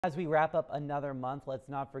As we wrap up another month, let's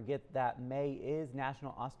not forget that May is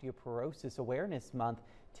National Osteoporosis Awareness Month.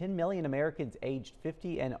 10 million Americans aged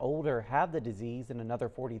 50 and older have the disease, and another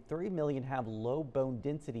 43 million have low bone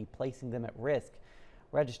density, placing them at risk.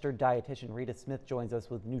 Registered dietitian Rita Smith joins us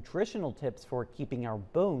with nutritional tips for keeping our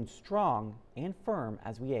bones strong and firm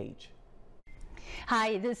as we age.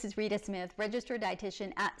 Hi, this is Rita Smith, registered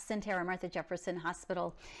dietitian at Sentara Martha Jefferson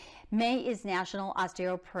Hospital. May is National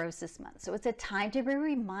Osteoporosis Month, so it's a time to be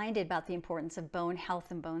reminded about the importance of bone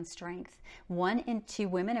health and bone strength. 1 in 2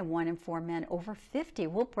 women and 1 in 4 men over 50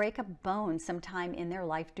 will break a bone sometime in their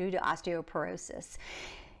life due to osteoporosis.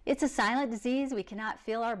 It's a silent disease. We cannot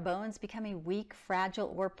feel our bones becoming weak,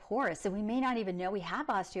 fragile, or porous, and we may not even know we have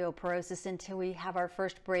osteoporosis until we have our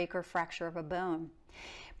first break or fracture of a bone.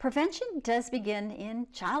 Prevention does begin in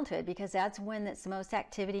childhood because that's when it's the most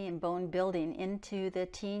activity in bone building into the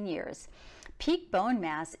teen years. Peak bone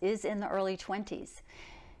mass is in the early 20s.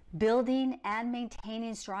 Building and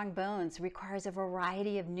maintaining strong bones requires a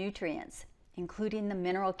variety of nutrients, including the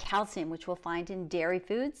mineral calcium, which we'll find in dairy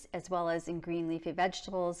foods, as well as in green leafy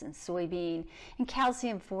vegetables and soybean, and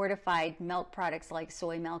calcium fortified milk products like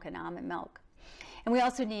soy milk and almond milk. And we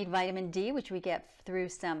also need vitamin D, which we get through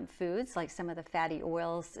some foods, like some of the fatty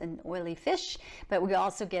oils and oily fish, but we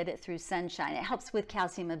also get it through sunshine. It helps with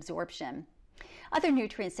calcium absorption. Other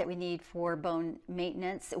nutrients that we need for bone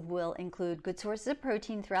maintenance will include good sources of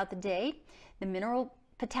protein throughout the day, the mineral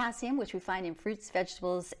potassium, which we find in fruits,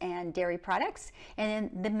 vegetables, and dairy products,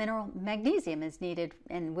 and then the mineral magnesium is needed,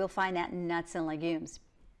 and we'll find that in nuts and legumes.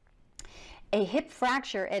 A hip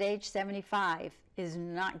fracture at age 75 is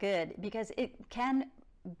not good because it can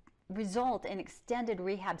result in extended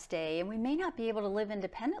rehab stay, and we may not be able to live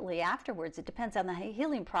independently afterwards. It depends on the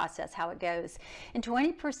healing process, how it goes. And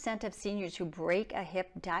 20% of seniors who break a hip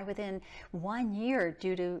die within 1 year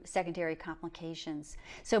due to secondary complications.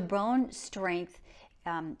 So bone strength,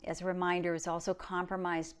 as a reminder, is also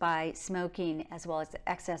compromised by smoking as well as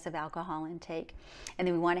excessive alcohol intake. And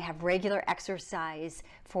then we want to have regular exercise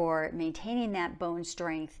for maintaining that bone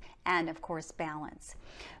strength and, of course, balance.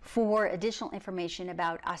 For additional information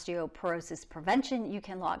about osteoporosis prevention, you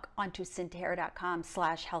can log on to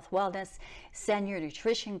sentara.com/healthwellness. Send your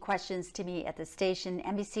nutrition questions to me at the station,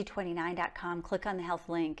 NBC29.com. Click on the health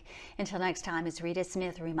link. Until next time, it's Rita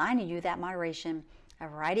Smith reminding you that moderation, a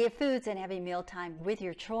variety of foods, and having mealtime with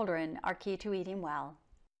your children are key to eating well.